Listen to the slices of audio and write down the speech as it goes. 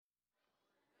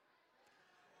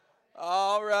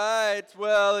All right.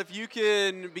 Well, if you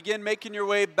can begin making your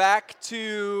way back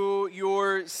to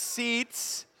your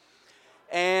seats,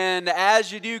 and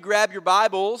as you do, grab your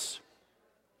Bibles,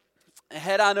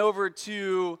 head on over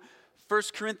to 1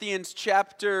 Corinthians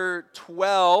chapter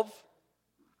 12.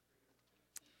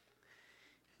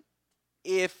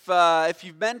 If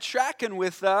you've been tracking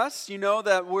with us, you know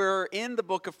that we're in the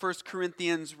book of 1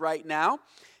 Corinthians right now,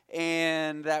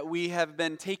 and that we have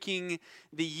been taking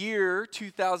the year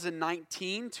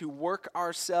 2019 to work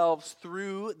ourselves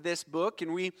through this book,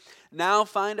 and we now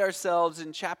find ourselves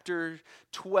in chapter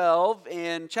 12,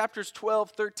 and chapters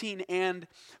 12, 13, and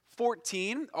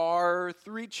 14 are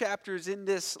three chapters in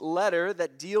this letter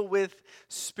that deal with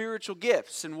spiritual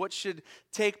gifts and what should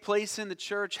take place in the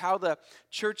church, how the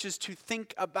church is to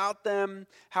think about them,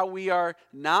 how we are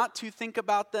not to think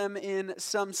about them in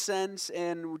some sense,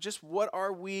 and just what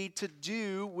are we to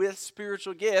do with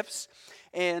spiritual gifts.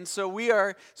 And so we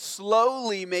are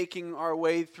slowly making our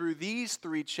way through these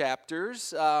three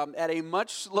chapters at a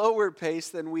much slower pace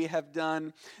than we have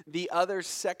done the other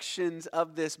sections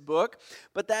of this book.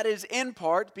 But that is in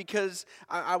part because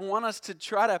I want us to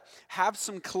try to have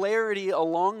some clarity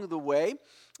along the way.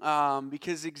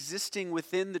 Because existing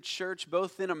within the church,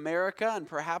 both in America and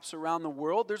perhaps around the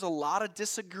world, there's a lot of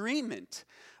disagreement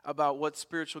about what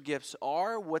spiritual gifts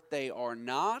are, what they are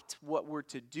not, what we're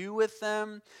to do with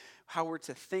them, how we're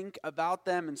to think about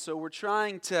them. And so we're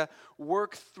trying to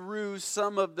work through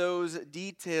some of those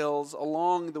details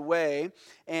along the way.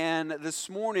 And this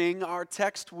morning, our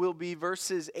text will be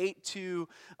verses 8 to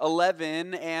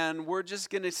 11, and we're just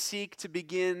going to seek to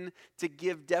begin to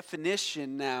give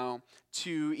definition now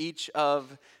to each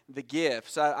of the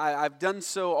gifts. I've done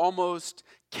so almost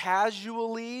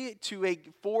casually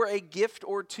for a gift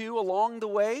or two along the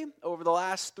way over the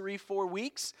last 3-4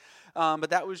 weeks. But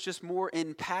that was just more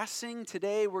in passing.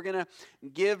 Today we're going to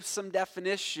give some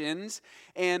definitions,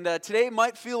 and today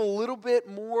might feel a little bit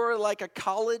more like a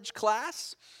college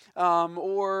class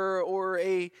or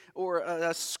a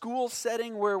school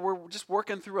setting where we're just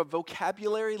working through a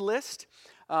vocabulary list.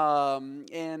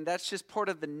 And that's just part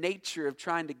of the nature of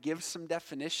trying to give some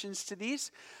definitions to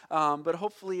these. But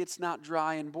hopefully it's not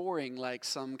dry and boring like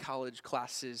some college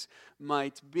classes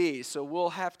might be. So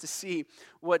we'll have to see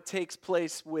what takes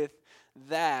place with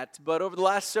that. But over the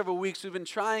last several weeks, we've been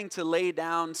trying to lay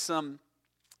down some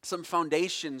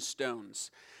foundation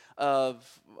stones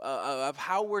of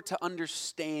how we're to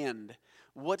understand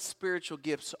what spiritual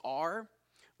gifts are,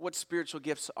 what spiritual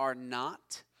gifts are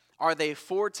not. Are they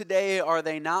for today? Are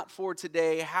they not for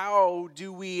today? How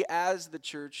do we as the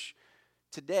church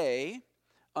today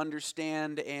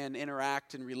understand and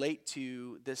interact and relate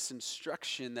to this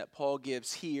instruction that Paul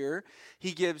gives here?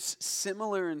 He gives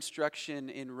similar instruction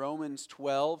in Romans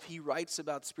 12. He writes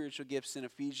about spiritual gifts in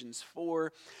Ephesians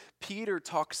 4. Peter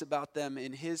talks about them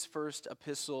in his first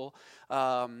epistle.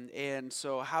 And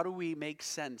so how do we make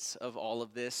sense of all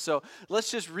of this? So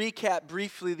let's just recap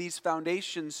briefly these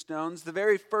foundation stones. The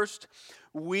very first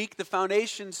week, the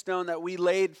foundation stone that we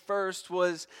laid first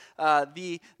was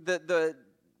the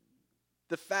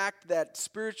fact that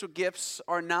spiritual gifts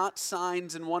are not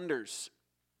signs and wonders.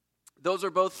 Those are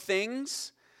both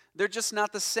things. They're just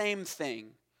not the same thing.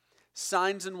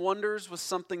 Signs and wonders was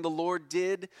something the Lord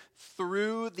did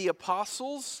through the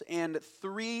apostles and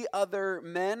 3 other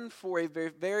men for a very,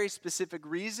 very specific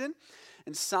reason.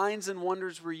 And signs and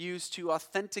wonders were used to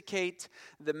authenticate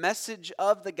the message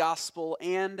of the gospel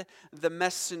and the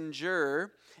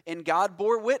messenger. And God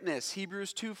bore witness,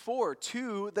 Hebrews 2:4,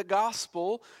 to the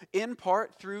gospel in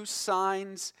part through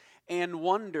signs and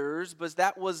wonders, but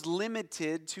that was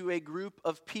limited to a group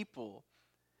of people.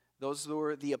 Those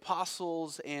were the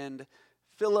apostles and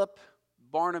Philip,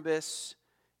 Barnabas,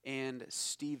 and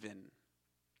Stephen.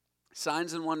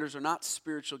 Signs and wonders are not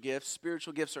spiritual gifts.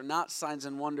 Spiritual gifts are not signs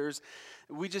and wonders.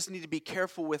 We just need to be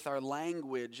careful with our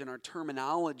language and our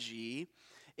terminology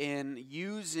in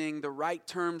using the right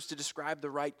terms to describe the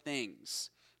right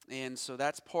things. And so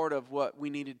that's part of what we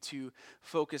needed to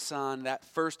focus on, that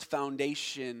first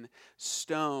foundation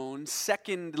stone.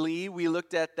 Secondly, we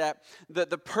looked at that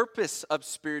the purpose of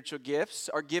spiritual gifts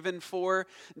are given for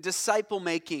disciple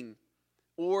making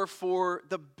or for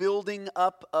the building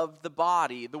up of the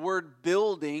body. The word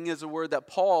building is a word that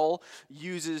Paul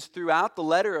uses throughout the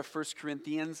letter of 1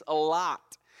 Corinthians a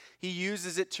lot. He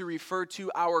uses it to refer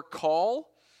to our call,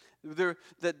 the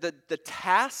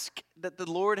task that the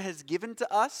Lord has given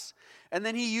to us, and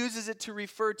then he uses it to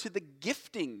refer to the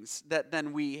giftings that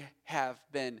then we have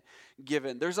been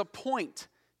given. There's a point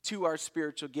to our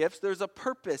spiritual gifts. There's a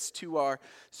purpose to our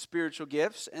spiritual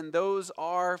gifts, and those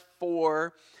are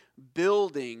for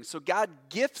building. So God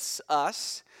gifts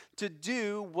us to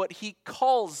do what he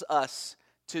calls us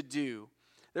to do.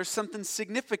 There's something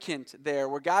significant there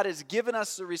where God has given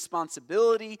us the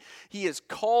responsibility. He has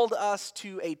called us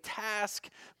to a task,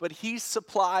 but he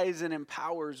supplies and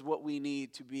empowers what we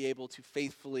need to be able to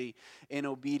faithfully and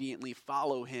obediently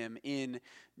follow him in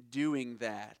doing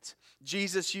that.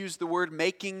 Jesus used the word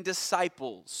making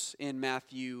disciples in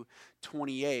Matthew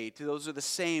 28. Those are the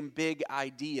same big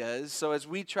ideas. So as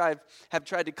we have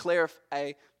tried to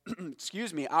clarify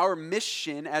our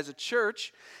mission as a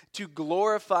church to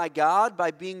glorify God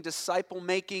by being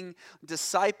disciple-making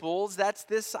disciples, that's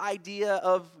this idea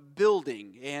of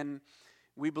building. And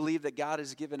we believe that God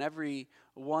has given every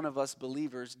one of us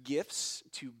believers gifts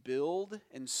to build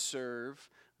and serve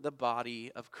the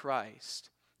body of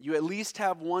Christ. You at least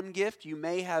have one gift. You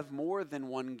may have more than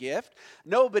one gift.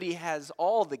 Nobody has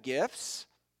all the gifts.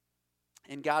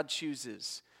 And God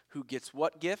chooses who gets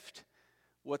what gift,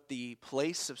 what the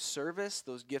place of service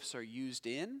those gifts are used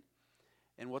in,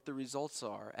 and what the results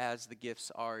are as the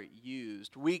gifts are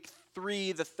used. Week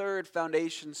 3, the third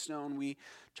foundation stone we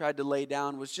tried to lay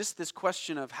down was just this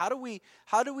question of how do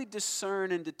we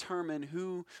discern and determine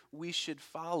who we should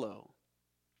follow?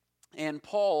 And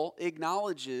Paul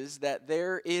acknowledges that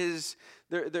there's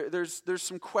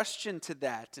some question to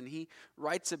that, and he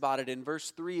writes about it in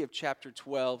verse 3 of chapter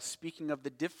 12, speaking of the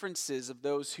differences of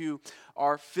those who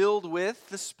are filled with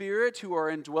the Spirit, who are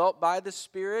indwelt by the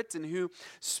Spirit, and who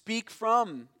speak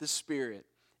from the Spirit,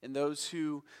 and those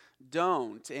who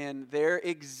don't. And there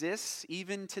exists,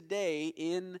 even today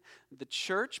in the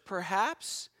church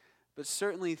perhaps, but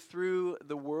certainly through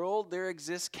the world, there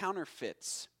exists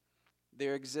counterfeits.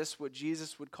 There exists what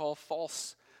Jesus would call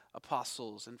false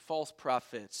apostles and false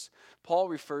prophets. Paul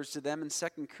refers to them in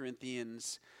 2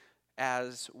 Corinthians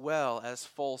as well as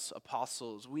false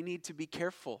apostles. We need to be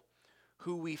careful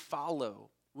who we follow.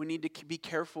 We need to be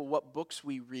careful what books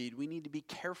we read. We need to be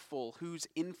careful whose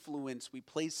influence we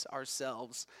place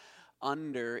ourselves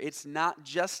under. It's not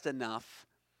just enough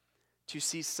to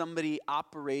see somebody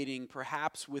operating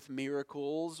perhaps with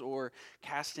miracles or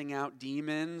casting out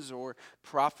demons or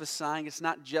prophesying. It's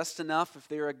not just enough if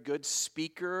they're a good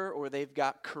speaker or they've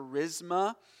got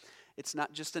charisma. It's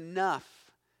not just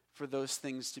enough for those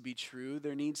things to be true.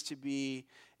 There needs to be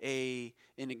an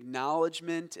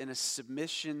acknowledgement and a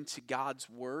submission to God's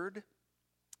word.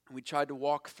 We tried to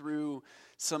walk through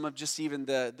some of just even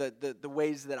the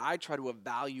ways that I try to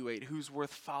evaluate who's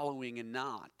worth following and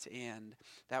not. And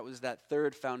that was that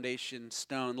third foundation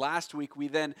stone. Last week we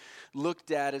then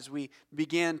looked at, as we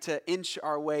began to inch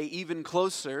our way even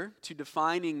closer to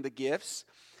defining the gifts,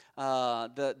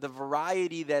 the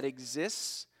variety that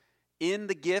exists in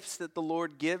the gifts that the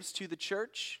Lord gives to the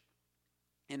church,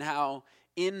 and how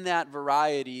in that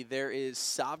variety there is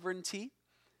sovereignty.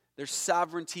 There's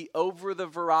sovereignty over the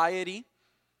variety,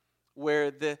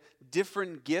 where the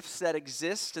different gifts that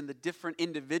exist and the different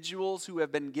individuals who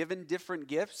have been given different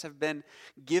gifts have been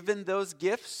given those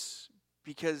gifts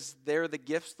because they're the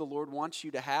gifts the Lord wants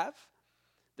you to have.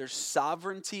 There's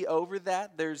sovereignty over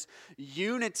that. There's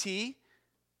unity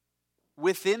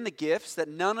within the gifts, that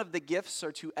none of the gifts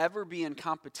are to ever be in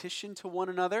competition to one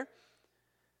another.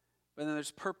 But then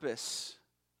there's purpose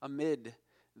amid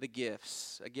the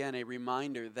gifts. Again, a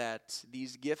reminder that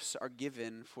these gifts are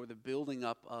given for the building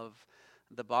up of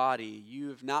the body. You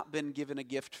have not been given a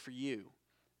gift for you.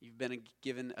 You've been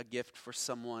given a gift for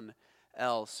someone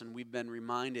else, and we've been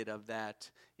reminded of that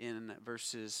in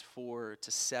verses 4 to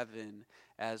 7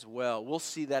 as well. We'll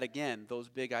see that again. Those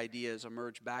big ideas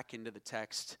emerge back into the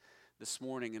text this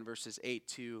morning in verses 8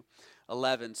 to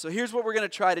 11. So here's what we're going to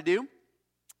try to do.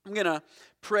 I'm going to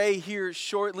pray here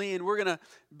shortly, and we're going to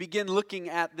begin looking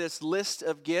at this list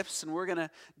of gifts, and we're going to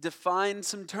define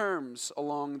some terms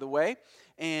along the way.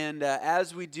 And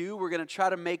as we do, we're going to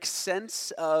try to make sense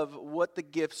of what the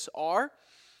gifts are.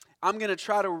 I'm going to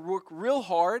try to work real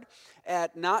hard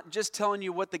at not just telling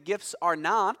you what the gifts are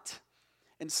not.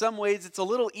 In some ways, it's a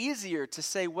little easier to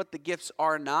say what the gifts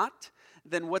are not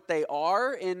than what they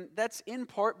are, and that's in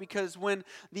part because when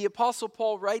the Apostle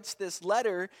Paul writes this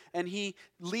letter and he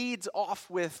leads off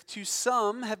with, to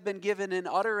some have been given an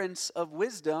utterance of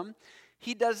wisdom,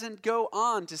 he doesn't go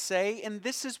on to say, and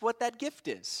this is what that gift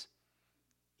is.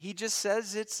 He just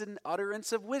says it's an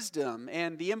utterance of wisdom,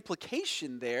 and the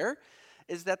implication there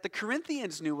is that the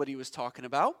Corinthians knew what he was talking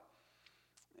about,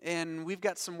 and we've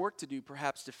got some work to do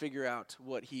perhaps to figure out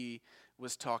what he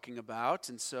was talking about.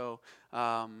 And so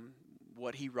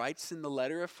what he writes in the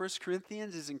letter of 1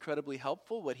 Corinthians is incredibly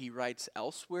helpful. What he writes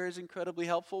elsewhere is incredibly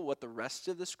helpful. What the rest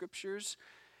of the scriptures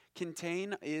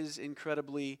contain is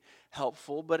incredibly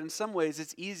helpful, but in some ways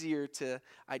it's easier to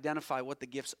identify what the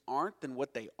gifts aren't than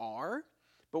what they are.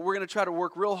 But we're going to try to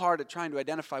work real hard at trying to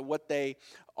identify what they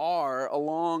are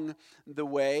along the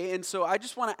way. And so I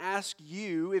just want to ask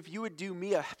you if you would do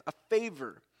me a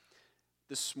favor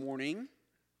this morning,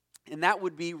 and that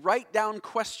would be write down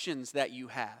questions that you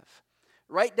have.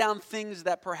 Write down things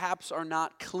that perhaps are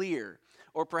not clear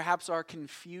or perhaps are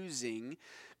confusing,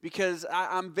 because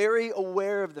I'm very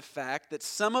aware of the fact that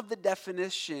some of the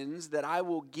definitions that I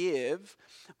will give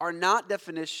are not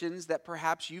definitions that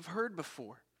perhaps you've heard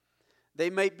before. They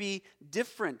might be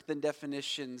different than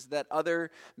definitions that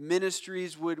other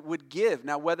ministries would give.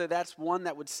 Now, whether that's one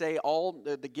that would say all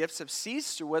the gifts have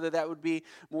ceased, or whether that would be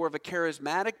more of a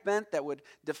charismatic bent that would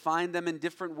define them in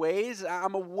different ways,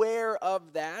 I'm aware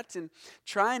of that and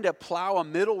trying to plow a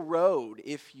middle road,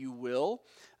 if you will,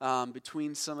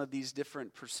 between some of these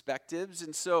different perspectives.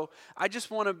 And so I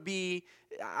want to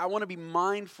be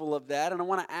mindful of that, and I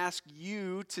want to ask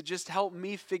you to just help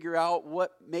me figure out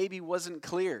what maybe wasn't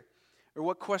clear, or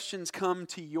what questions come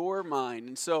to your mind.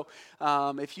 And so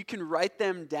if you can write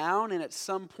them down, and at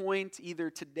some point, either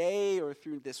today or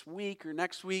through this week or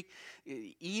next week,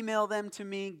 email them to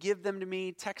me, give them to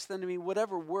me, text them to me,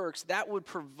 whatever works, that would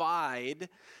provide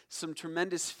some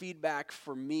tremendous feedback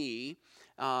for me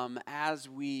as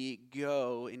we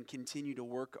go and continue to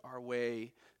work our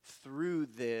way through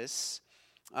this.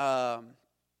 And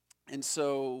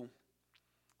so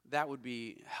that would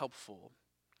be helpful.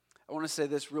 I want to say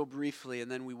this real briefly, and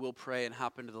then we will pray and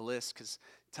hop into the list, because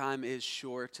time is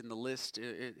short and the list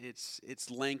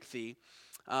it's lengthy.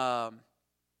 Couple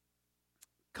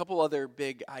other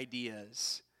big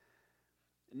ideas.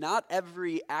 Not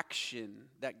every action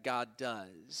that God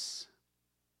does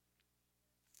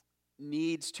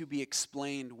needs to be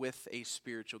explained with a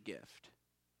spiritual gift.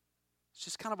 It's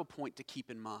just kind of a point to keep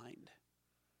in mind.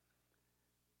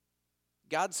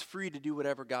 God's free to do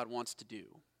whatever God wants to do.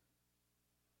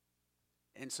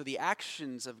 And so the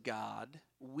actions of God,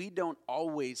 we don't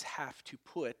always have to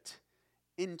put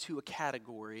into a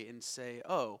category and say,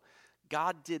 oh,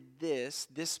 God did this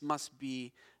must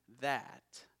be that.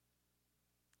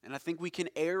 And I think we can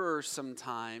err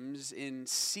sometimes in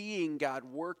seeing God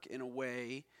work in a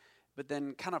way, but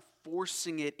then kind of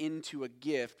forcing it into a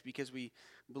gift, because we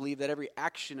believe that every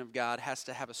action of God has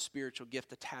to have a spiritual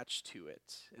gift attached to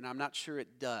it. And I'm not sure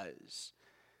it does.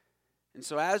 And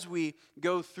so as we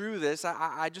go through this,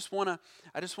 I just want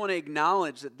to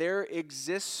acknowledge that there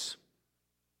exists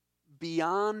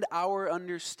beyond our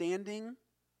understanding,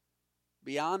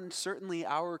 beyond certainly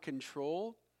our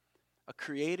control, a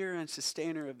creator and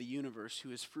sustainer of the universe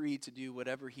who is free to do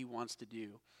whatever he wants to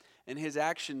do. And his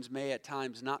actions may at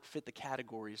times not fit the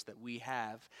categories that we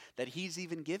have, that he's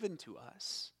even given to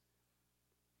us.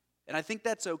 And I think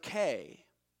that's okay.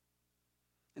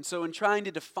 And so in trying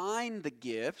to define the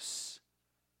gifts,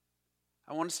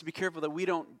 I want us to be careful that we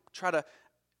don't try to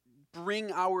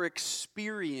bring our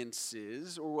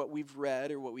experiences or what we've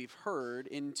read or what we've heard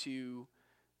into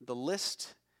the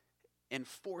list and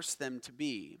force them to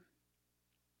be.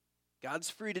 God's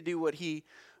free to do what he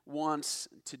wants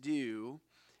to do.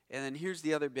 And then here's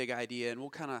the other big idea, and we'll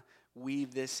kind of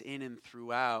weave this in and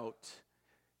throughout.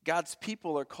 God's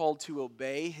people are called to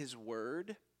obey his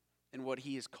word and what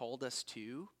he has called us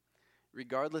to,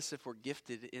 regardless if we're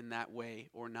gifted in that way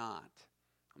or not.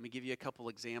 Let me give you a couple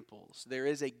examples. There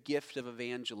is a gift of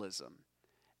evangelism.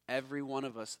 Every one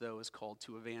of us, though, is called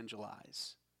to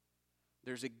evangelize.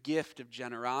 There's a gift of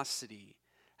generosity.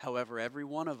 However, every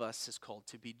one of us is called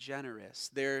to be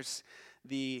generous. There's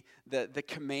the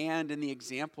command and the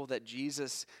example that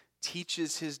Jesus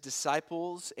teaches his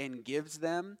disciples and gives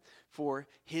them for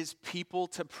his people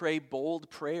to pray bold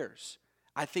prayers.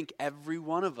 I think every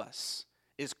one of us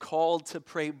is called to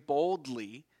pray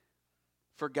boldly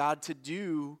for God to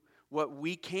do what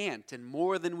we can't and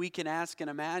more than we can ask and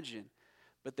imagine.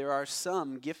 But there are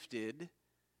some gifted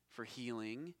for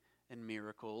healing and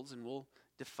miracles, and we'll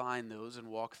define those and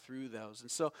walk through those.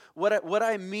 And so what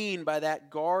I mean by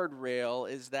that guardrail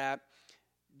is that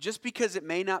just because it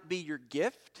may not be your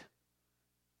gift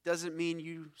doesn't mean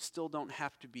you still don't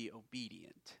have to be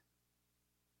obedient.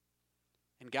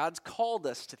 And God's called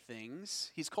us to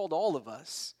things. He's called all of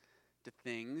us to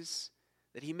things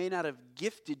that he may not have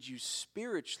gifted you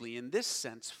spiritually in this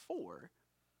sense for,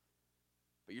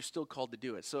 but you're still called to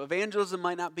do it. So evangelism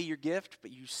might not be your gift,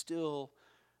 but you still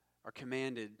are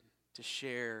commanded to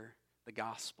share the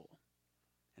gospel.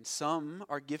 And some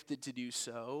are gifted to do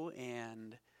so,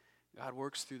 and God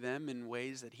works through them in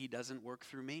ways that he doesn't work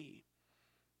through me.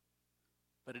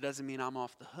 But it doesn't mean I'm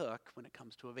off the hook when it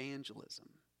comes to evangelism.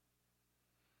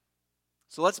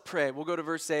 So let's pray. We'll go to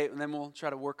verse 8, and then we'll try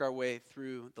to work our way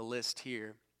through the list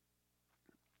here.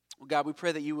 Well, God, we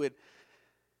pray that you would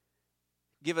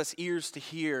give us ears to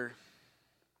hear,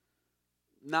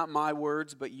 not my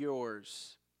words, but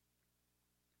yours.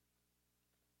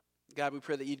 God, we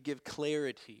pray that you'd give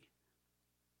clarity,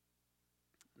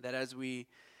 that as we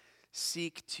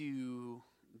seek to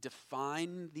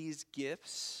define these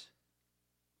gifts,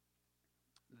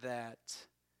 that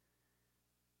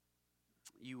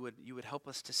you would help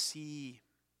us to see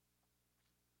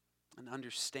and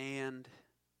understand.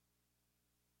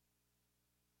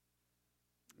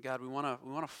 God, we want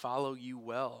to follow you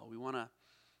well. We want to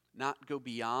not go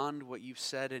beyond what you've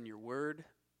said in your word.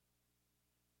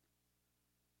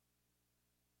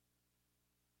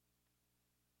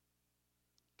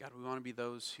 God, we want to be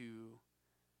those who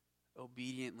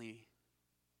obediently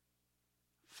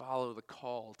follow the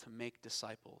call to make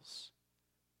disciples,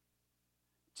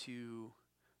 to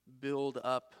build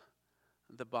up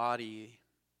the body.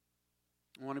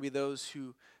 We want to be those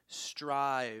who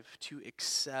strive to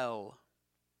excel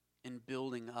in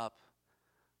building up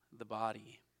the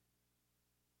body.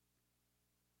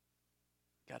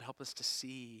 God, help us to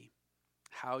see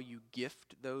how you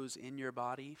gift those in your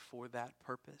body for that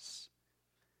purpose,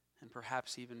 and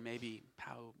perhaps even maybe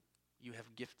how you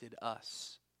have gifted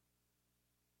us.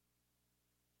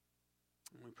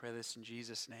 And we pray this in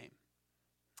Jesus' name.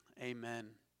 Amen.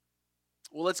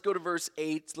 Well, let's go to verse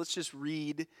 8. Let's just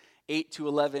read 8 to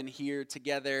 11 here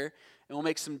together, and we'll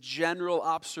make some general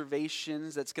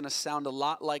observations that's going to sound a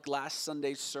lot like last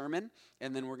Sunday's sermon,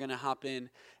 and then we're going to hop in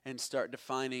and start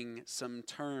defining some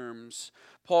terms.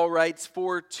 Paul writes,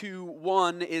 "For to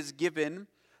one is given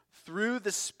through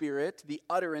the Spirit the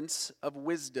utterance of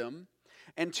wisdom,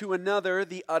 and to another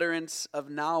the utterance of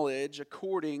knowledge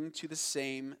according to the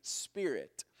same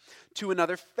Spirit. To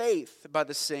another faith by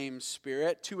the same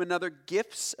Spirit. To another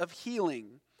gifts of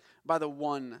healing by the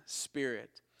one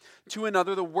Spirit. To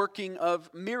another the working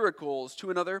of miracles. To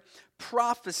another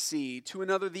prophecy. To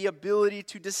another the ability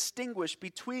to distinguish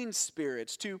between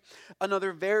spirits. To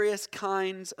another various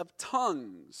kinds of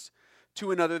tongues.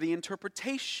 To another the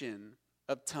interpretation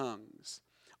of tongues.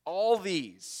 All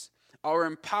these are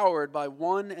empowered by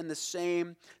one and the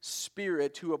same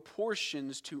Spirit, who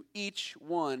apportions to each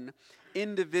one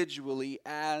individually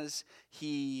as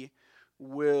he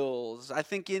wills." I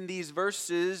think in these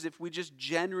verses, if we just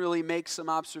generally make some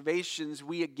observations,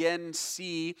 we again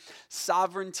see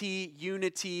sovereignty,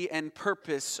 unity, and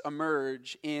purpose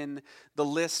emerge in the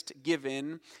list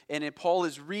given. And Paul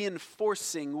is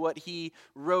reinforcing what he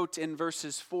wrote in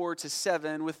verses 4 to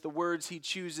 7 with the words he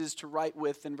chooses to write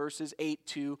with in verses 8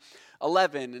 to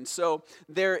 11. And so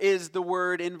there is the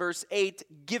word in verse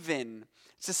 8, given.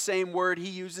 It's the same word he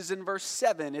uses in verse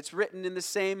 7. It's written in the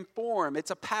same form.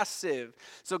 It's a passive.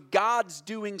 So God's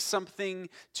doing something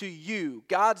to you.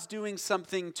 God's doing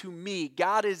something to me.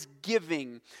 God is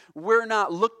giving. We're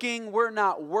not looking. We're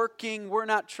not working. We're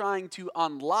not trying to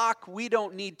unlock. We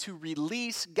don't need to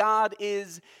release. God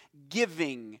is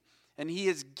giving. And he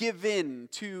is given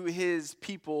to his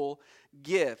people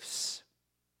gifts.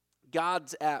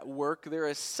 God's at work. There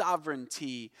is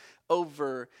sovereignty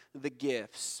over the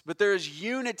gifts. But there is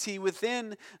unity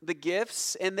within the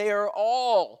gifts, and they are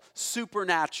all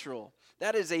supernatural.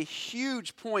 That is a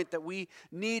huge point that we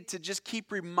need to just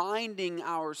keep reminding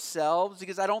ourselves,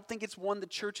 because I don't think it's one the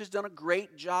church has done a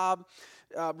great job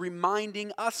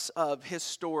reminding us of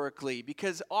historically,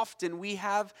 because often we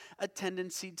have a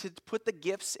tendency to put the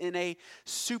gifts in a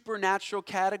supernatural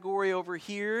category over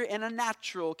here and a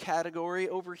natural category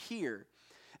over here.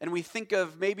 And we think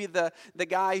of maybe the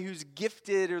guy who's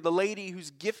gifted, or the lady who's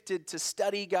gifted to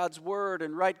study God's word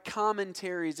and write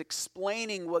commentaries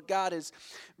explaining what God has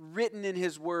written in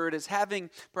his word, as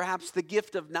having perhaps the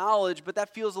gift of knowledge, but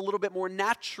that feels a little bit more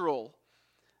natural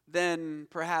than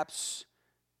perhaps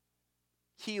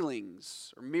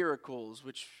healings or miracles,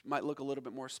 which might look a little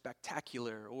bit more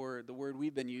spectacular, or the word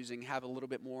we've been using, have a little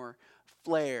bit more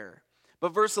flair. But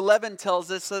verse 11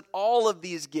 tells us that all of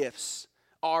these gifts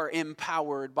are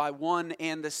empowered by one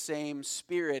and the same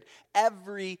Spirit.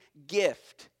 Every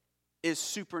gift is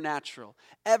supernatural.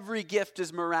 Every gift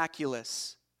is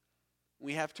miraculous.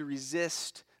 We have to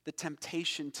resist the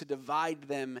temptation to divide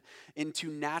them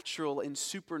into natural and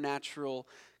supernatural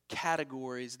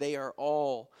categories. They are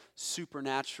all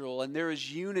supernatural, and there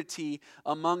is unity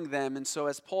among them. And so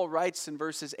as Paul writes in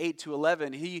verses 8 to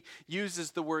 11, he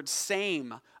uses the word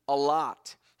same a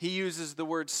lot. He uses the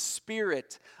word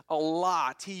Spirit a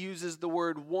lot. He uses the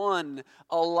word one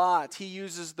a lot. He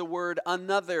uses the word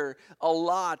another a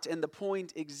lot. And the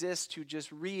point exists to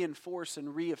just reinforce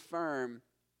and reaffirm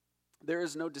there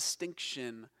is no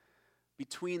distinction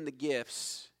between the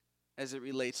gifts as it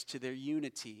relates to their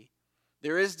unity.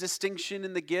 There is distinction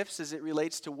in the gifts as it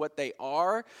relates to what they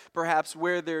are, perhaps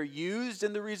where they're used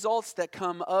and the results that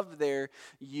come of their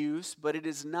use, but it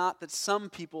is not that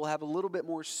some people have a little bit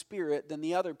more spirit than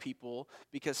the other people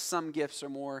because some gifts are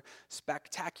more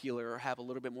spectacular or have a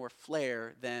little bit more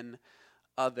flair than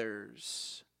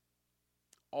others.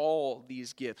 All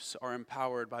these gifts are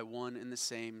empowered by one and the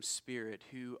same Spirit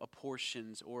who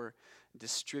apportions or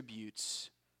distributes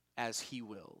as He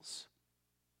wills.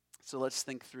 So let's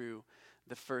think through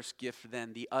the first gift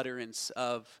then, the utterance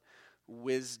of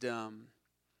wisdom.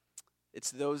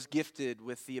 It's those gifted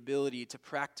with the ability to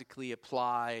practically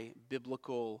apply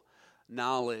biblical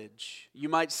knowledge. You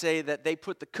might say that they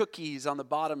put the cookies on the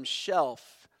bottom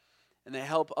shelf and they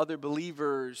help other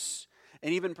believers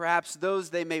and even perhaps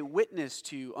those they may witness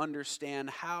to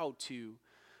understand how to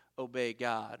obey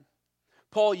God.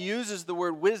 Paul uses the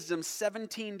word wisdom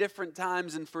 17 different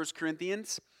times in 1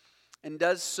 Corinthians and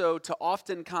does so to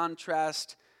often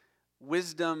contrast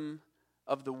wisdom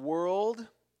of the world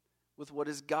with what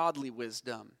is godly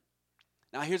wisdom.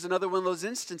 Now here's another one of those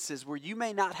instances where you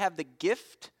may not have the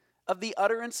gift of the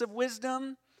utterance of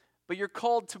wisdom, but you're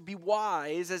called to be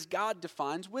wise as God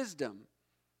defines wisdom.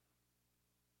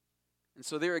 And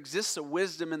so there exists a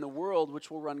wisdom in the world which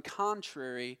will run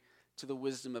contrary to the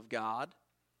wisdom of God.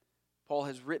 Paul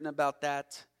has written about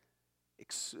that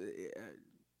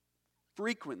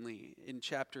frequently in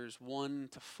chapters 1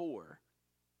 to 4.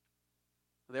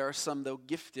 There are some, though,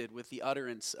 gifted with the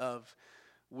utterance of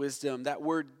wisdom. That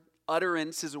word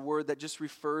utterance is a word that just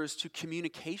refers to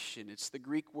communication. It's the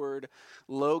Greek word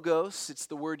logos. It's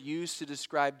the word used to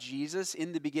describe Jesus.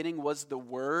 In the beginning was the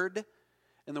Word,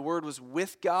 and the Word was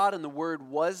with God, and the Word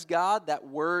was God. That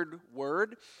word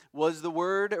was the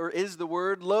word, or is the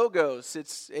word logos.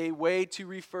 It's a way to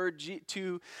refer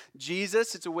to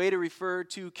Jesus. It's a way to refer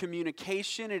to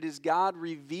communication. It is God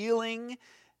revealing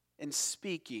and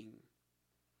speaking.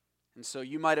 And so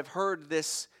you might have heard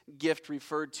this gift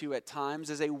referred to at times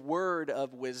as a word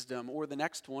of wisdom, or the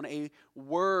next one, a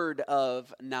word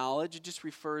of knowledge. It just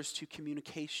refers to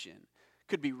communication. It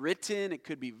could be written, it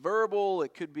could be verbal,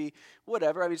 it could be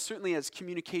whatever. I mean, certainly as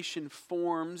communication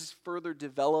forms further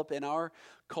develop in our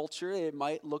culture, it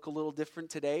might look a little different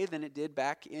today than it did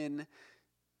back in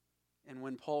and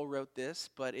when Paul wrote this,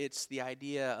 but it's the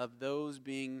idea of those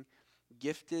being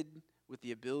gifted with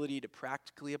the ability to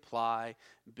practically apply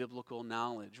biblical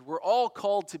knowledge. We're all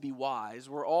called to be wise.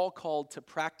 We're all called to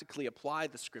practically apply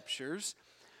the Scriptures,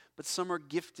 but some are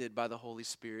gifted by the Holy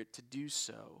Spirit to do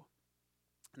so.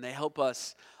 And they help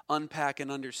us unpack and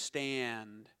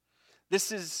understand.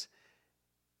 This is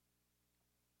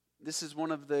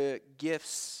one of the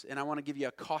gifts, and I want to give you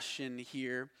a caution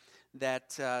here,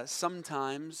 that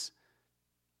sometimes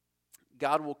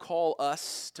God will call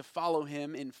us to follow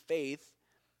Him in faith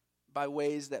by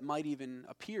ways that might even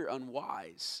appear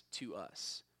unwise to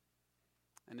us.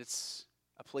 And it's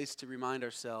a place to remind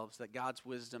ourselves that God's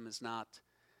wisdom is not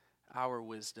our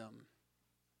wisdom.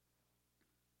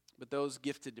 But those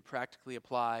gifted to practically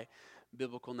apply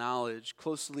biblical knowledge,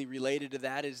 closely related to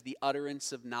that is the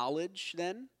utterance of knowledge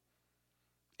then.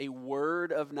 A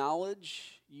word of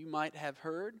knowledge you might have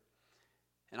heard.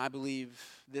 And I believe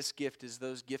this gift is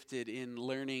those gifted in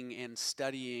learning and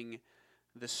studying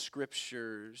the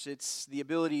Scriptures. It's the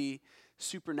ability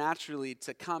supernaturally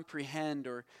to comprehend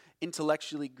or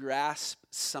intellectually grasp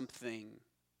something.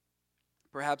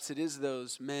 Perhaps it is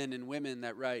those men and women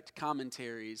that write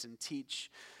commentaries and teach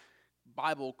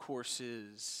Bible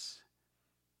courses.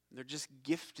 They're just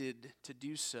gifted to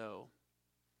do so.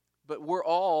 But we're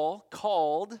all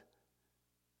called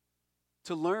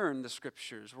to learn the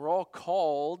Scriptures. We're all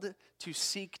called to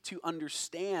seek to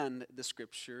understand the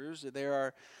Scriptures. There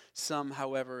are some,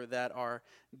 however, that are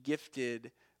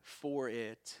gifted for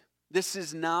it. This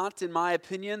is not, in my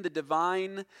opinion, the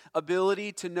divine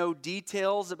ability to know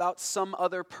details about some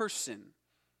other person.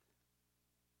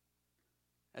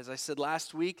 As I said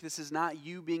last week, this is not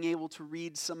you being able to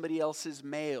read somebody else's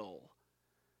mail.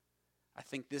 I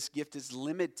think this gift is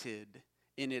limited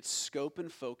in its scope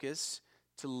and focus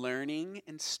to learning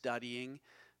and studying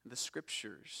the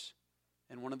Scriptures.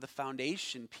 And one of the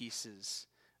foundation pieces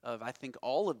of, I think,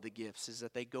 all of the gifts is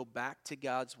that they go back to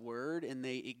God's Word and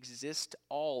they exist,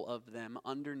 all of them,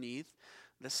 underneath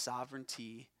the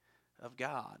sovereignty of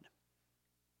God.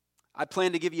 I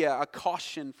plan to give you a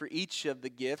caution for each of the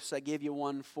gifts. I gave you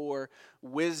one for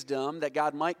wisdom, that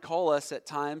God might call us at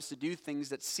times to do things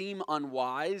that seem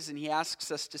unwise, and He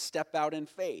asks us to step out in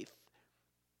faith.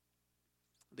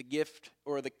 The gift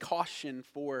or the caution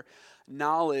for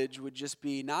knowledge would just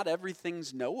be not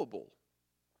everything's knowable.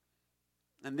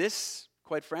 And this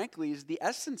quite frankly, is the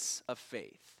essence of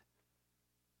faith.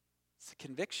 It's a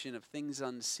conviction of things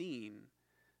unseen,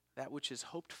 that which is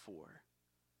hoped for.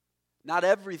 Not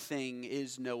everything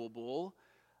is knowable.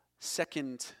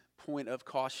 Second point of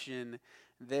caution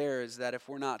there is that if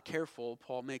we're not careful,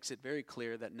 Paul makes it very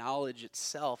clear that knowledge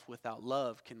itself without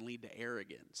love can lead to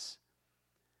arrogance.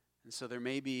 And so there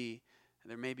may be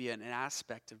an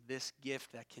aspect of this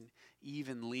gift that can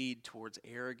even lead towards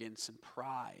arrogance and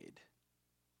pride.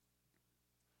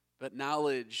 But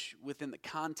knowledge within the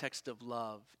context of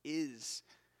love is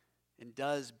and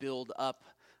does build up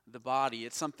the body.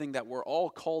 It's something that we're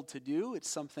all called to do. It's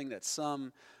something that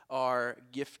some are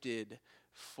gifted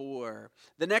for.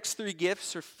 The next three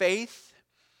gifts are faith,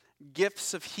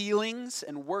 gifts of healings,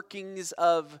 and workings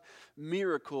of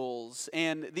miracles.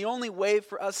 And the only way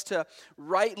for us to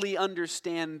rightly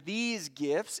understand these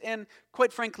gifts, and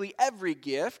quite frankly every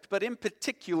gift, but in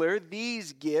particular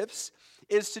these gifts,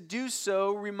 is to do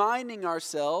so reminding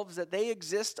ourselves that they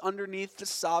exist underneath the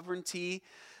sovereignty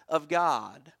of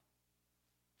God.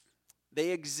 They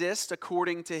exist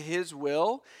according to His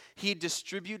will. He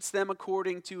distributes them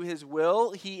according to His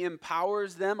will. He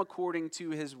empowers them according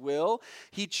to His will.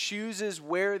 He chooses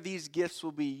where these gifts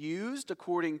will be used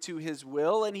according to His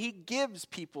will. And He gives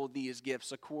people these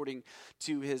gifts according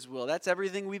to His will. That's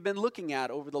everything we've been looking at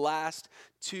over the last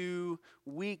 2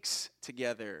 weeks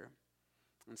together.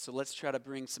 And so let's try to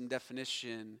bring some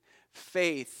definition.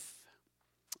 Faith,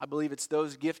 I believe it's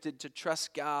those gifted to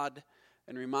trust God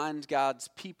and remind God's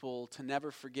people to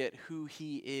never forget who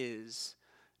He is,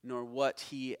 nor what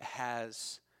He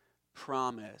has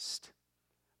promised.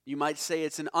 You might say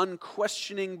it's an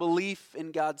unquestioning belief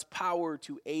in God's power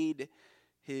to aid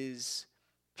His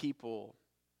people.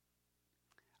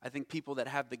 I think people that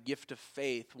have the gift of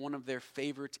faith, one of their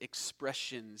favorite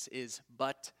expressions is,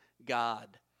 "but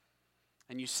God."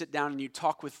 And you sit down and you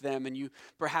talk with them and you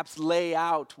perhaps lay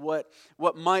out what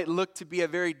might look to be a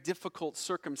very difficult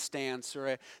circumstance or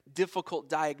a difficult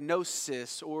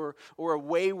diagnosis or a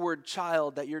wayward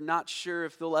child that you're not sure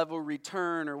if they'll ever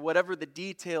return or whatever the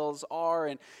details are,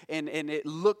 and it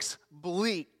looks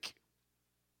bleak.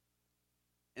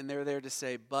 And they're there to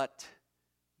say, "but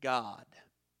God."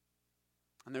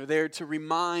 And they're there to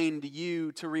remind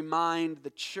you, to remind the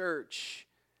church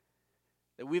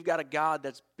that we've got a God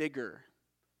that's bigger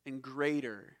and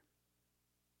greater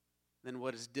than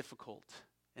what is difficult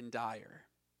and dire.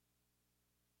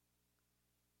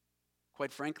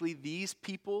 Quite frankly, these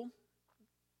people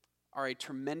are a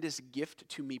tremendous gift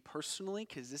to me personally,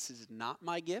 because this is not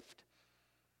my gift.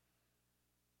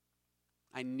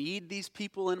 I need these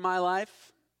people in my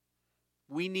life.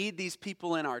 We need these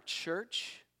people in our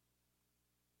church.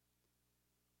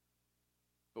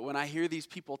 But when I hear these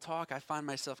people talk, I find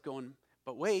myself going,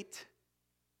 "but wait."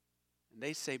 And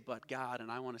they say, "but God,"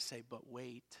 and I want to say, "but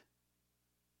wait."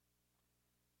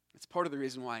 It's part of the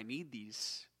reason why I need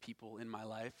these people in my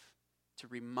life, to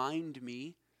remind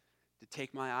me to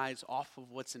take my eyes off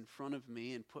of what's in front of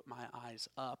me and put my eyes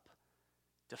up,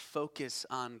 to focus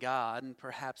on God and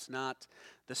perhaps not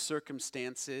the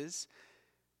circumstances.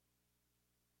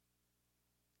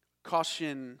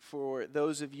 Caution for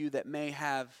those of you that may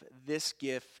have this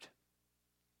gift: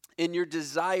 in your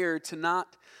desire to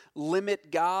not limit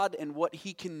God and what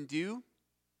He can do,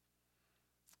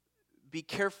 be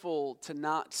careful to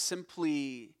not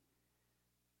simply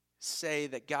say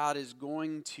that God is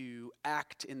going to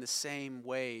act in the same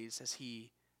ways as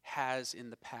He has in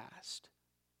the past.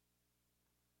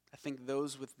 I think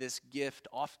those with this gift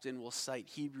often will cite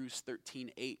Hebrews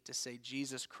 13:8 to say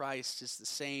Jesus Christ is the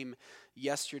same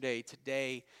yesterday,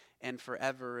 today, and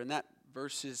forever. And that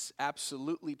verse is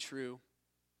absolutely true.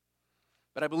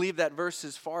 But I believe that verse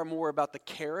is far more about the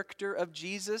character of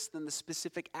Jesus than the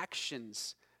specific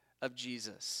actions of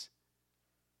Jesus.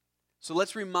 So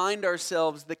let's remind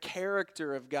ourselves the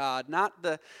character of God,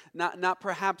 not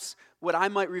perhaps what I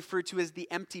might refer to as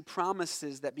the empty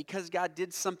promises, that because God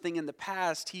did something in the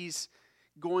past, He's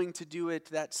going to do it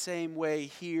that same way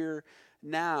here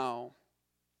now.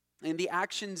 And the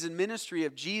actions and ministry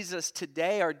of Jesus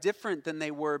today are different than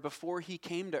they were before He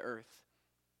came to earth.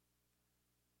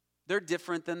 They're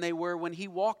different than they were when He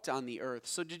walked on the earth.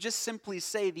 So to just simply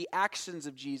say the actions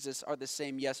of Jesus are the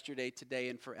same yesterday, today,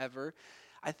 and forever,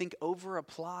 I think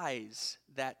over-applies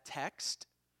that text.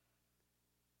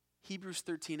 Hebrews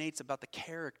 13:8 is about the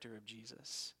character of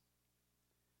Jesus.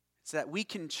 It's that we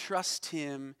can trust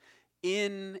Him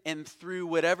in and through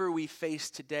whatever we face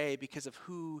today because of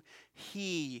who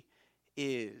He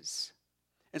is.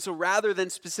 And so rather than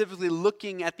specifically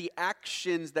looking at the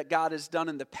actions that God has done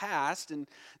in the past and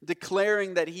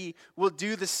declaring that He will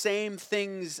do the same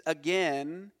things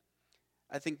again,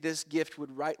 I think this gift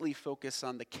would rightly focus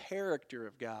on the character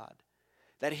of God,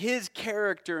 that his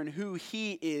character and who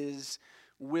he is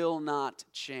will not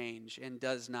change and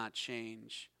does not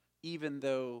change, even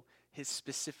though his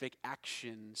specific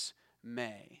actions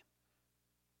may.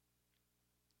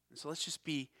 And so let's just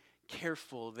be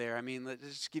careful there. I mean, let's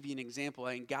just give you an example.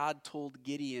 I mean, God told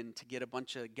Gideon to get a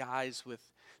bunch of guys with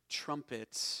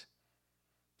trumpets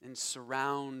and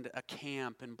surround a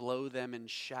camp and blow them and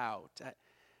shout.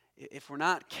 If we're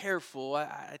not careful,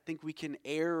 I think we can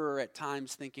err at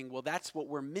times thinking, well, that's what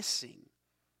we're missing.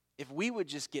 If we would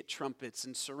just get trumpets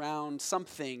and surround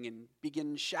something and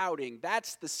begin shouting,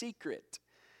 that's the secret.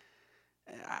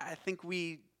 I think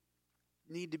we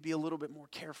need to be a little bit more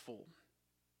careful.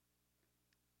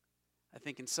 I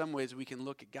think in some ways we can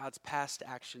look at God's past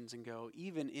actions and go,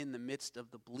 even in the midst of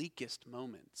the bleakest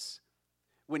moments,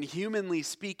 when humanly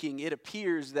speaking, it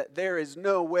appears that there is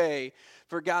no way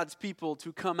for God's people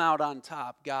to come out on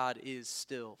top, God is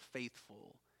still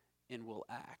faithful and will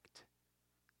act.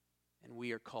 And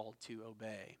we are called to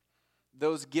obey.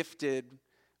 Those gifted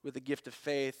with the gift of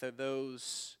faith are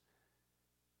those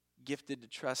gifted to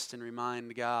trust and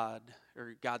remind God,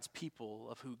 or God's people,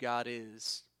 of who God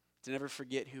is, to never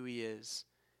forget who he is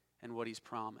and what he's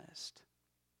promised.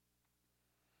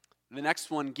 The next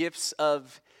one, gifts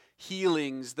of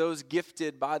healings, those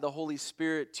gifted by the Holy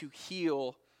Spirit to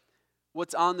heal.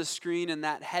 What's on the screen in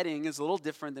that heading is a little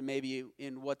different than maybe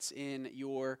in what's in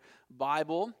your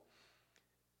Bible.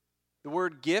 The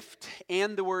word gift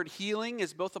and the word healing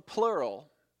is both a plural.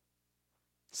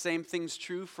 Same thing's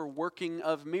true for working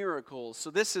of miracles. So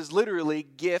this is literally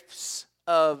gifts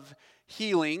of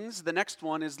healings. The next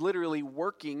one is literally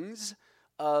workings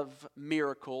of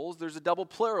miracles. There's a double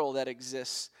plural that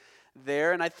exists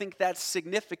there, and I think that's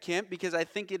significant because I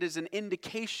think it is an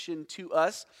indication to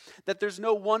us that there's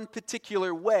no one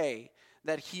particular way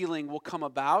that healing will come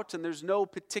about, and there's no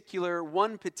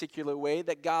one particular way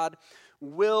that God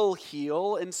will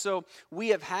heal. And so we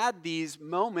have had these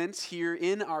moments here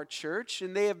in our church,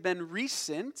 and they have been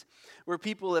recent, where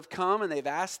people have come and they've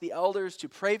asked the elders to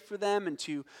pray for them and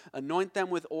to anoint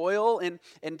them with oil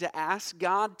and to ask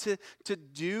God to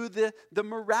do the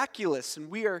miraculous. And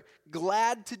we are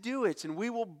glad to do it, and we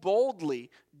will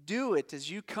boldly do it as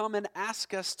you come and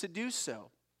ask us to do so.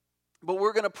 But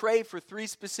we're going to pray for 3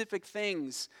 specific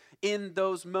things in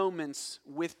those moments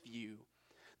with you.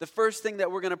 The first thing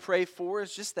that we're going to pray for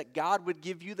is just that God would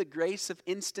give you the grace of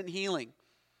instant healing.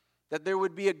 That there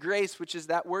would be a grace, which is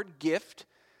that word gift,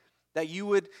 that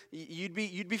you'd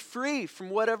be free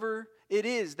from whatever it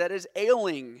is that is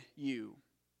ailing you.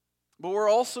 But we're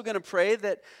also going to pray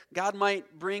that God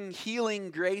might bring healing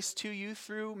grace to you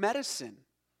through medicine.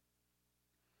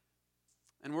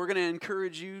 And we're going to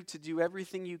encourage you to do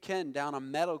everything you can down a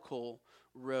medical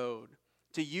road,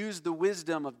 to use the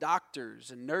wisdom of doctors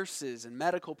and nurses and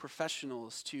medical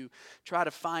professionals to try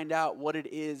to find out what it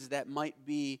is that might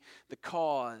be the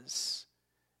cause,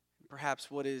 perhaps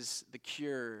what is the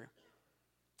cure.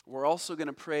 We're also going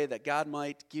to pray that God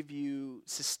might give you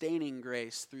sustaining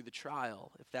grace through the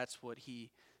trial, if that's what he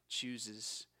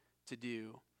chooses to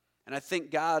do. And I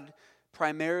think God,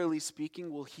 primarily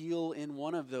speaking, will heal in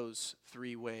one of those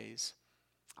 3 ways.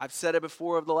 I've said it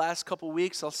before over the last couple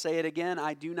weeks. I'll say it again.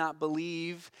 I do not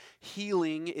believe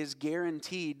healing is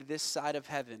guaranteed this side of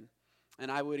heaven. And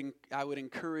I would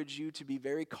encourage you to be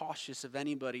very cautious of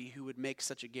anybody who would make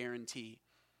such a guarantee.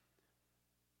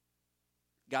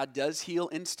 God does heal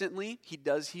instantly. He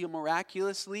does heal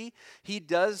miraculously. He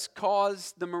does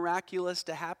cause the miraculous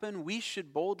to happen. We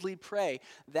should boldly pray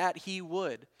that he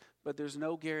would. But there's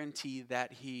no guarantee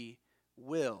that he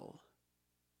will.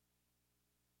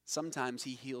 Sometimes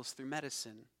he heals through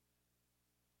medicine.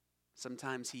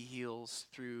 Sometimes he heals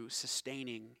through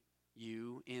sustaining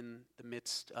you in the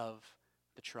midst of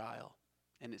the trial.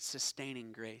 And it's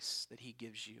sustaining grace that he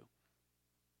gives you.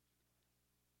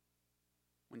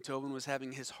 When Tobin was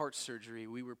having his heart surgery,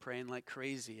 we were praying like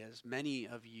crazy, as many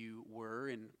of you were,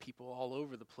 and people all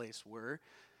over the place were.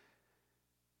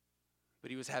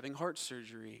 But he was having heart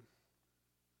surgery.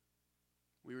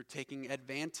 We were taking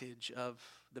advantage of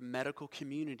the medical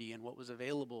community and what was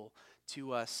available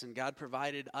to us, and God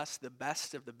provided us the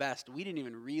best of the best. We didn't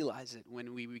even realize it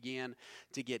when we began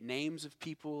to get names of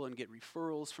people and get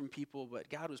referrals from people, but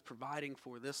God was providing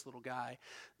for this little guy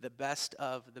the best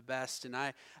of the best. And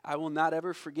I will not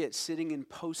ever forget sitting in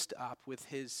post-op with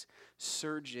his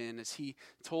surgeon as he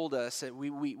told us that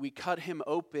we cut him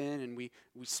open and we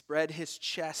spread his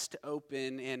chest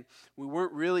open, and we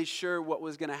weren't really sure what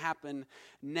was going to happen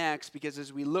next, because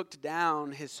as we looked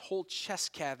down, his whole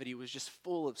chest cavity was just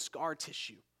full of scar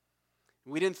tissue.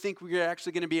 We didn't think we were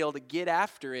actually going to be able to get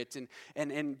after it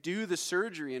and do the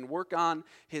surgery and work on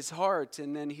his heart.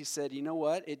 And then he said, you know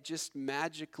what? It just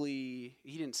magically,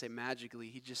 he didn't say magically,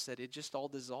 he just said it just all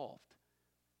dissolved.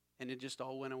 And it just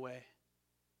all went away.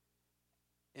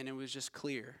 And it was just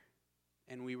clear.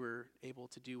 And we were able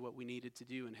to do what we needed to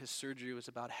do. And his surgery was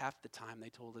about half the time they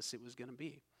told us it was going to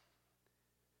be.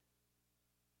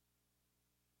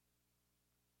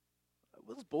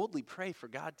 Let's boldly pray for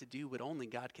God to do what only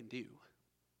God can do.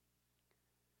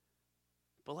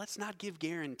 But let's not give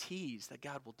guarantees that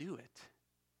God will do it.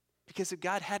 Because if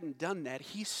God hadn't done that,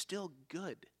 he's still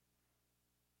good.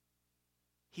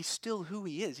 He's still who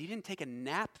he is. He didn't take a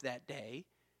nap that day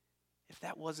if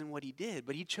that wasn't what he did.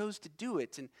 But he chose to do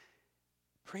it, and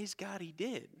praise God he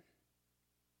did.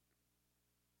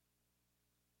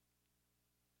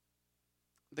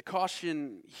 The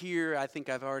caution here, I think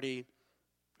I've already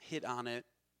hit on it.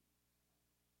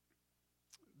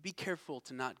 Be careful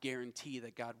to not guarantee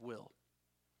that God will.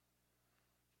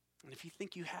 And if you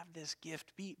think you have this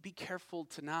gift, be careful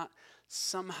to not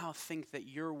somehow think that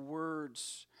your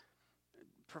words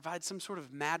provide some sort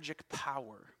of magic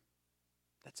power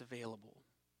that's available.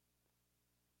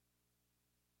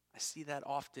 I see that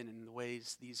often in the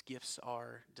ways these gifts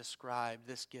are described,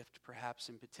 this gift perhaps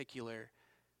in particular.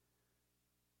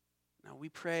 Now we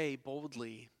pray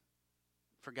boldly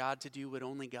for God to do what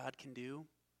only God can do,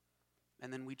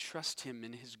 and then we trust him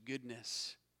in his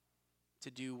goodness to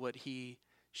do what he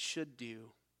should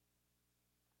do.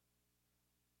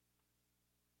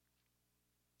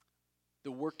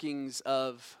 The workings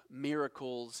of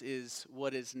miracles is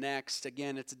what is next.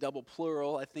 Again, it's a double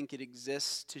plural. I think it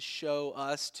exists to show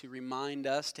us, to remind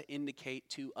us, to indicate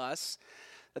to us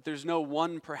that there's no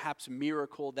one perhaps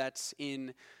miracle that's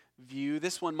in view.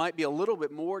 This one might be a little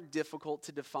bit more difficult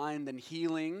to define than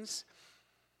healings,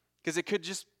 because it could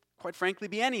just, quite frankly,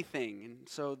 be anything. And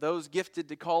so those gifted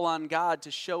to call on God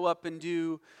to show up and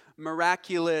do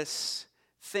miraculous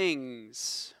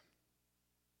things.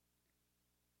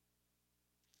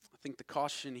 I think the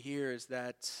caution here is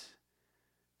that,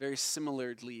 very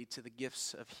similarly to the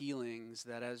gifts of healings,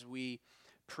 that as we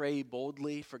pray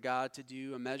boldly for God to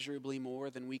do immeasurably more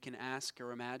than we can ask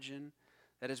or imagine,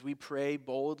 that as we pray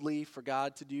boldly for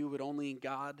God to do what only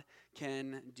God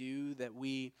can do, that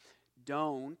we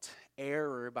don't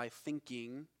err by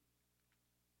thinking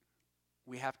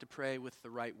we have to pray with the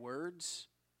right words,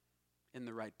 in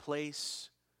the right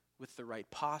place, with the right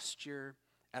posture,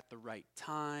 at the right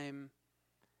time.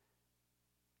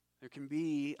 There can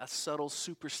be a subtle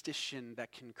superstition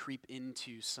that can creep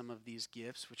into some of these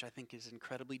gifts, which I think is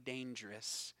incredibly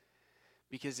dangerous,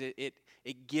 because it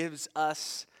gives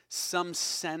us some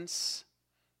sense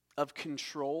of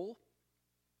control.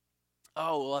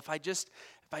 Oh, well, if I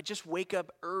just wake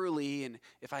up early, and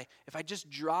if I just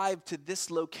drive to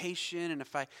this location, and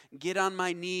if I get on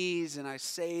my knees and I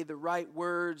say the right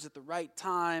words at the right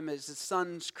time as the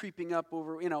sun's creeping up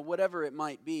over, whatever it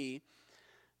might be,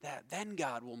 that then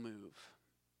God will move.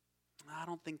 I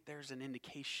don't think there's an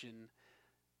indication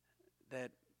that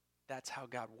that's how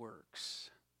God works.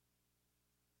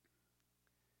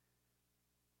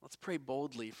 Let's pray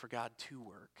boldly for God to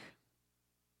work.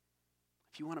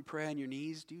 If you want to pray on your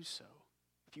knees, do so.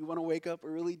 If you want to wake up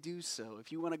early, do so.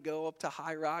 If you want to go up to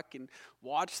High Rock and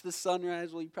watch the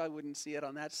sunrise, well, you probably wouldn't see it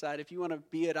on that side. If you want to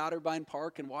be at Otterbein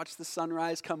Park and watch the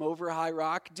sunrise come over High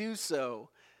Rock, do so.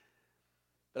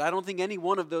 But I don't think any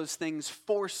one of those things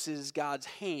forces God's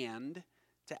hand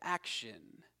to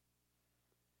action.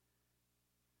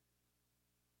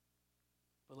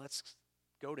 But let's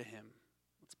go to him.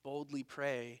 Let's boldly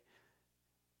pray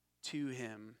to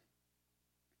him.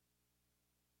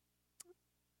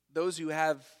 Those who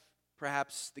have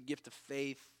perhaps the gift of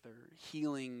faith or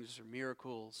healings or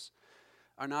miracles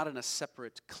are not in a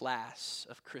separate class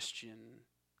of Christian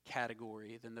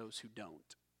category than those who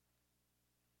don't.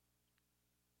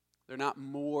 They're not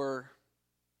more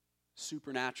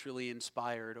supernaturally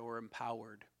inspired or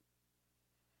empowered.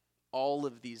 All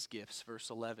of these gifts, verse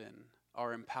 11,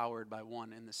 are empowered by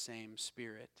one and the same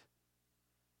Spirit.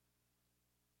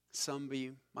 Some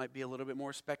might be a little bit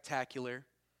more spectacular.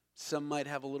 Some might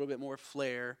have a little bit more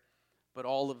flair, but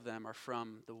all of them are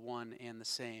from the one and the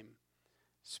same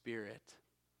Spirit.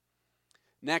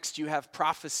 Next, you have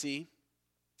prophecy.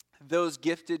 Those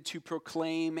gifted to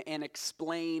proclaim and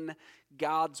explain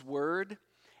God's word,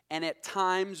 and at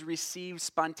times receive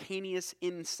spontaneous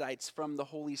insights from the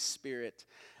Holy Spirit.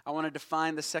 I want to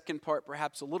define the second part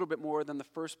perhaps a little bit more than the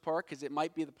first part, because it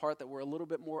might be the part that we're a little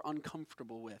bit more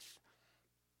uncomfortable with.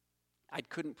 I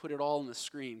couldn't put it all on the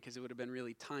screen because it would have been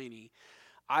really tiny.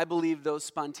 I believe those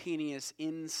spontaneous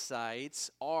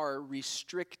insights are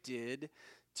restricted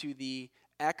to the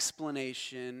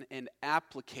explanation and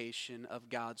application of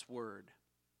God's Word.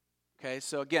 Okay,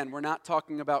 so again, we're not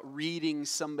talking about reading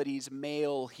somebody's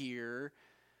mail here.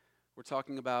 We're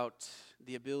talking about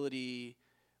the ability,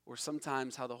 or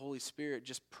sometimes how the Holy Spirit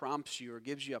just prompts you or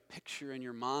gives you a picture in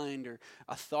your mind or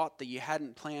a thought that you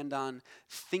hadn't planned on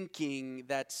thinking,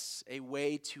 that's a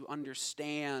way to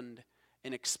understand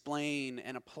and explain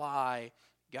and apply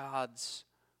God's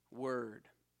Word.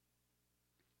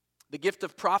 The gift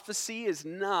of prophecy is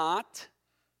not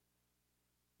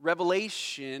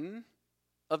revelation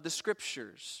of the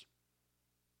Scriptures.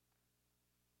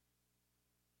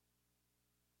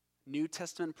 New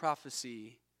Testament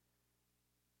prophecy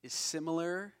is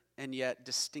similar and yet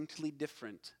distinctly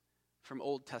different from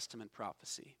Old Testament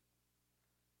prophecy.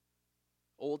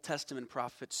 Old Testament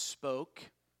prophets spoke,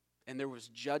 and there was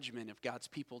judgment if God's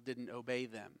people didn't obey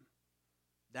them.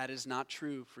 That is not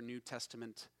true for New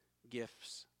Testament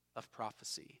gifts of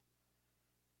prophecy.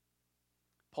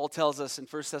 Paul tells us in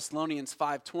 1 Thessalonians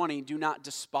 5:20, do not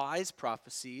despise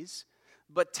prophecies,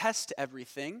 but test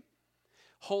everything.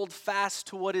 Hold fast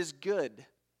to what is good.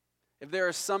 If there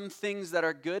are some things that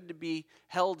are good to be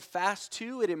held fast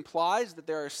to, it implies that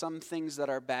there are some things that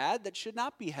are bad that should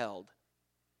not be held.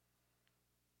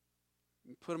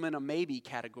 You put them in a maybe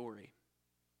category,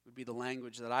 would be the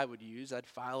language that I would use. I'd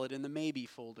file it in the maybe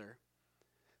folder.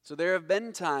 So there have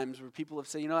been times where people have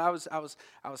said, I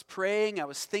was praying, I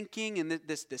was thinking, and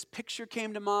this picture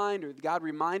came to mind, or God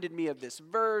reminded me of this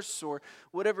verse, or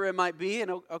whatever it might be,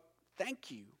 and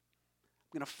thank you.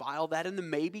 I'm going to file that in the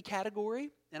maybe category,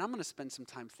 and I'm going to spend some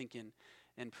time thinking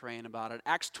and praying about it.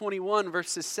 Acts 21,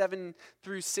 verses 7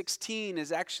 through 16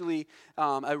 is actually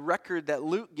a record that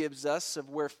Luke gives us of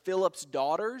where Philip's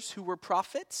daughters, who were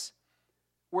prophets,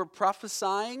 were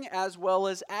prophesying, as well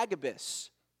as Agabus.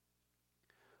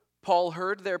 Paul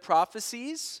heard their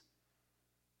prophecies,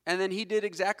 and then he did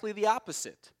exactly the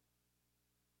opposite.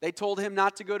 They told him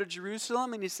not to go to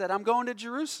Jerusalem, and he said, I'm going to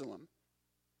Jerusalem.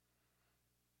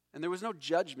 And there was no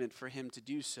judgment for him to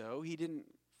do so. He didn't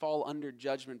fall under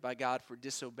judgment by God for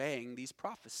disobeying these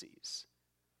prophecies.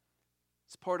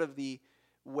 It's part of the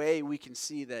way we can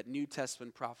see that New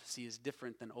Testament prophecy is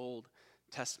different than Old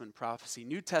Testament prophecy.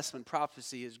 New Testament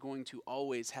prophecy is going to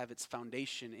always have its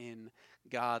foundation in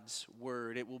God's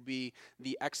Word. It will be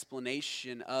the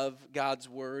explanation of God's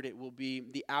Word. It will be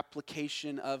the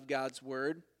application of God's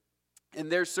Word.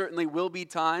 And there certainly will be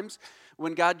times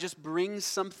when God just brings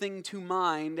something to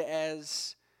mind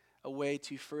as a way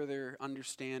to further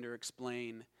understand or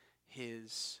explain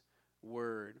His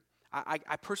Word.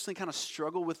 I personally kind of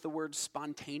struggle with the word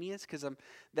spontaneous because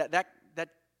that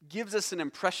gives us an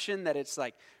impression that it's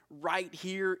like right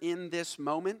here in this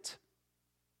moment.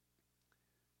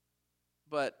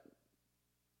 But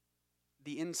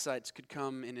the insights could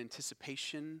come in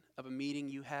anticipation of a meeting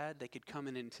you had. They could come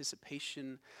in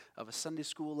anticipation of a Sunday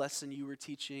school lesson you were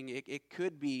teaching. It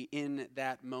could be in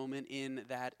that moment, in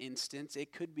that instance.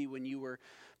 It could be when you were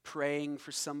praying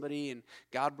for somebody and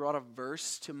God brought a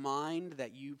verse to mind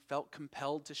that you felt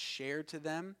compelled to share to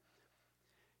them.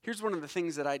 Here's one of the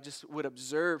things that I just would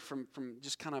observe from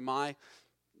just kind of my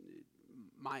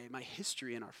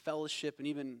history in our fellowship and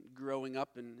even growing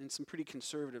up in some pretty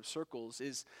conservative circles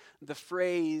is the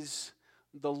phrase,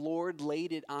 the Lord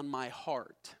laid it on my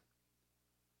heart,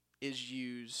 is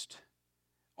used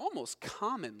almost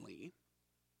commonly.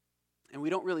 And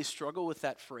we don't really struggle with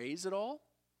that phrase at all.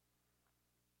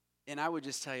 And I would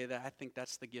just tell you that I think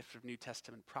that's the gift of New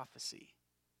Testament prophecy.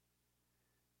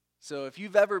 So if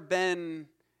you've ever been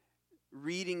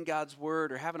reading God's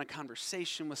Word or having a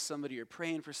conversation with somebody or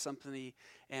praying for somebody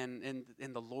and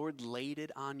the Lord laid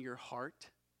it on your heart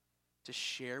to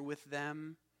share with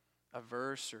them a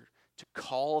verse or to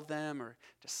call them or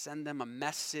to send them a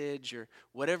message or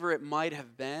whatever it might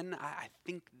have been, I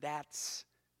think that's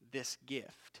this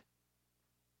gift.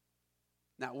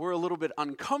 Now, we're a little bit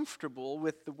uncomfortable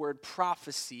with the word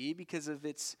prophecy because of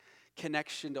its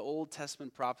connection to Old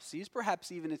Testament prophecies,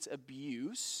 perhaps even its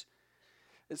abuse.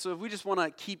 And so if we just want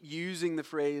to keep using the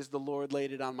phrase, the Lord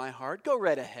laid it on my heart, go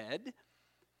right ahead.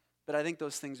 But I think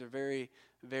those things are very,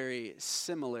 very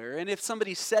similar. And if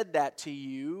somebody said that to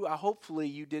you, hopefully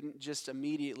you didn't just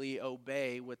immediately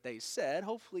obey what they said.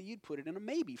 Hopefully you'd put it in a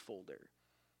maybe folder.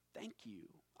 Thank you.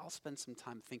 I'll spend some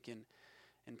time thinking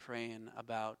and praying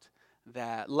about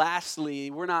that. Lastly,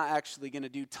 we're not actually going to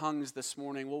do tongues this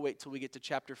morning. We'll wait till we get to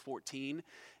chapter 14,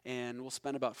 and we'll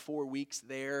spend about 4 weeks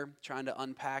there trying to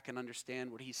unpack and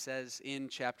understand what he says in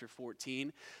chapter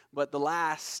 14. But the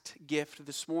last gift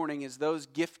this morning is those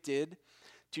gifted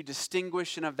to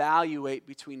distinguish and evaluate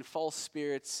between false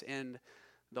spirits and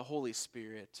the Holy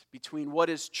Spirit, between what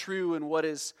is true and what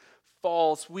is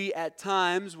false. We at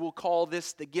times will call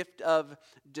this the gift of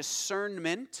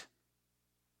discernment.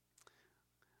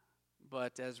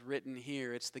 But as written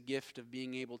here, it's the gift of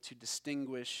being able to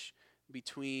distinguish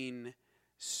between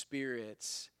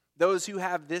spirits. Those who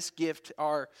have this gift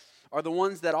are the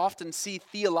ones that often see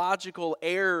theological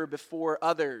error before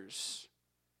others.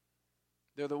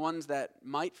 They're the ones that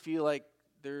might feel like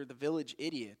they're the village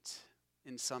idiot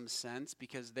in some sense,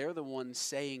 because they're the ones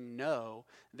saying no.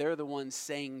 They're the ones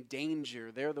saying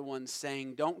danger. They're the ones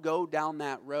saying don't go down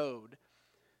that road.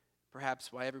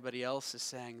 Perhaps why everybody else is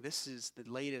saying this is the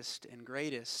latest and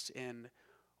greatest and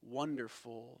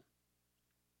wonderful.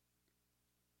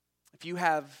 If you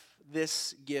have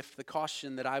this gift, the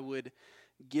caution that I would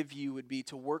give you would be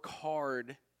to work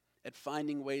hard at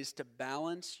finding ways to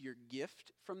balance your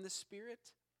gift from the Spirit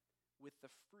with the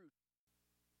fruit